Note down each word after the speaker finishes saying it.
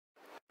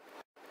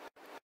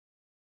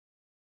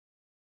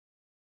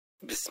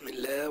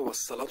Bismillah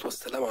wassalatu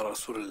wassalamu ala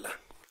Rasulullah.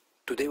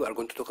 Today we are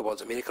going to talk about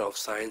the miracle of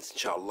science,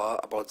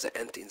 inshallah, about the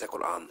ant in the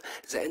Quran.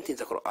 The ant in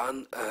the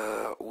Quran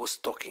was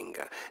talking.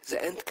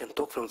 The ant can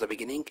talk from the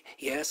beginning.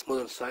 Yes,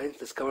 modern science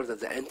discovered that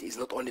the ant is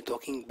not only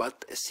talking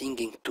but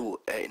singing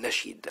too,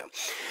 nasheed.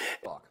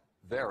 Talk.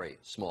 Very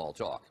small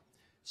talk.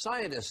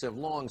 Scientists have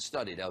long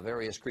studied how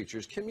various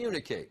creatures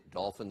communicate.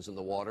 Dolphins in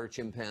the water,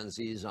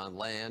 chimpanzees on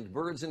land,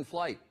 birds in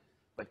flight.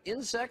 But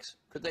insects,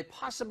 could they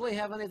possibly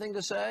have anything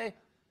to say?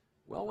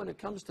 Well, when it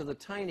comes to the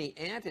tiny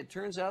ant, it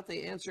turns out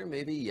the answer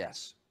may be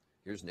yes.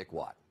 Here's Nick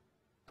Watt.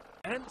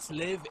 Ants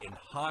live in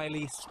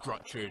highly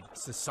structured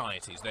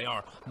societies. They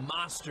are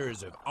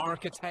masters of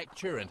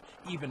architecture and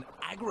even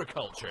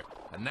agriculture.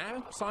 And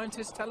now,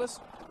 scientists tell us,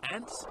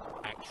 ants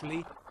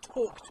actually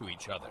talk to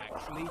each other.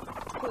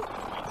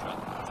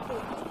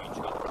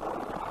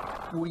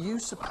 Were you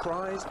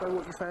surprised by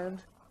what you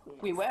found?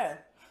 We were.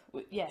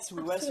 Yes,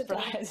 we were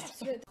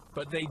surprised.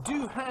 But they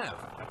do have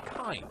a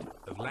kind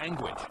of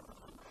language.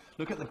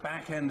 Look at the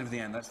back end of the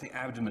ant. That's the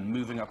abdomen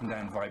moving up and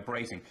down,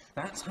 vibrating.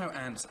 That's how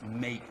ants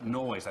make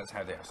noise. That's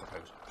how they, I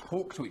suppose,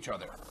 talk to each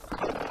other.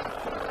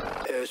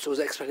 So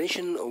the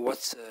explanation of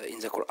what's in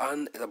the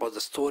Quran about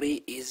the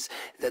story is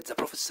that the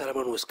Prophet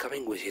Solomon was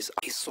coming with his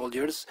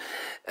soldiers,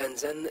 and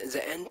then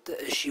the ant,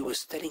 she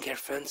was telling her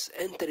friends,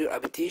 enter your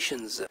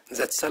habitations,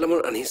 that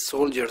Solomon and his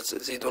soldiers,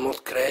 they do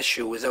not crash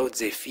you without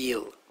they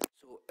feel.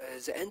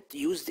 The ant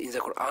used in the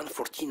Quran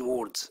 14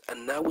 words,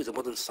 and now with the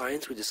modern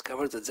science we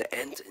discovered that the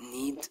ant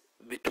need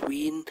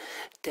between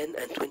 10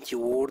 and 20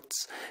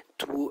 words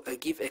to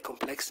give a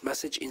complex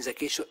message in the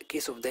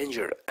case of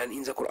danger. And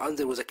in the Quran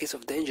there was a case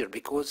of danger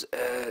because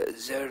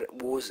there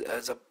was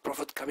the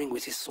Prophet coming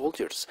with his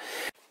soldiers,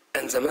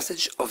 and the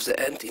message of the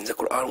ant in the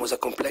Quran was a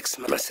complex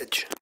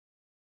message.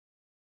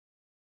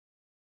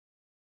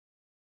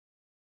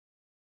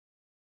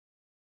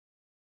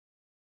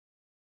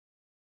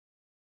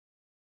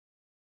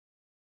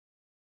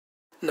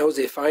 Now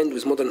they find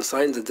with modern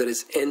science that there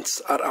is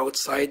ants are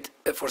outside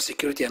for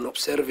security and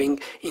observing.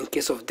 In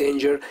case of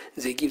danger,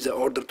 they give the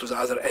order to the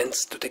other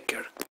ants to take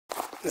care.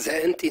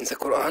 The ant in the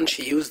Quran,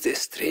 she used a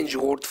strange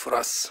word for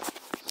us.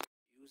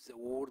 She used the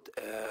word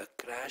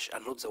crash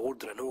and not the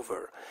word run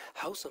over.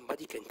 How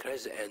somebody can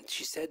crash the ant?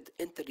 She said,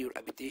 enter your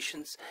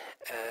habitations,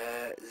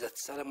 that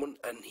Solomon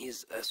and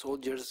his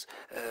soldiers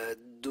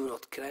do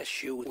not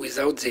crash you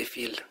without they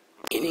feel.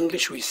 In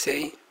English we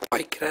say,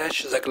 I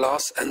crash the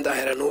glass and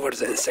I run over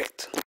the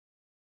insect.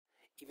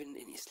 Even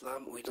in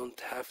Islam we don't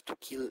have to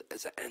kill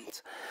the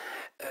ant.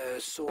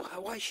 So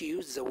why she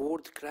used the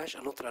word crash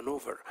and not run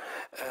over?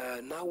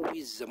 Now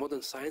with the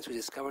modern science we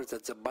discovered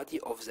that the body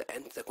of the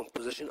ant, the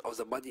composition of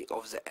the body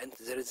of the ant,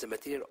 there is a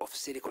material of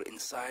silicon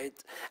inside,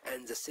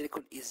 and the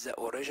silicon is the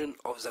origin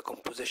of the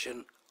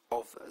composition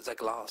of the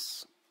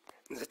glass.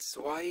 That's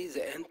why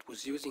the ant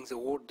was using the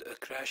word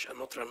crash and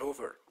not run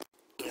over.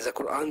 In the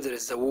Quran there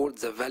is the word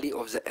the valley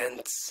of the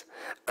ants,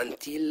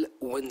 until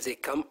when they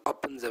come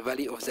up in the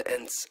valley of the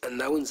ants. And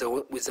now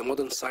with the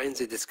modern science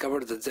they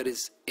discovered that there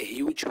is a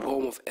huge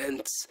home of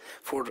ants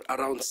for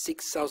around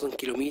 6,000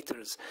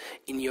 kilometers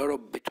in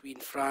Europe,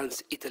 between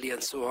France, Italy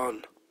and so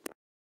on.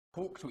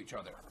 Talk to each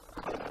other.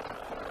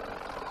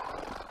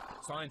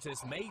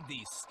 Scientists made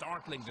these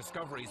startling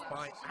discoveries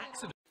by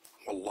accident.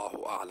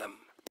 Wallahu a'lam.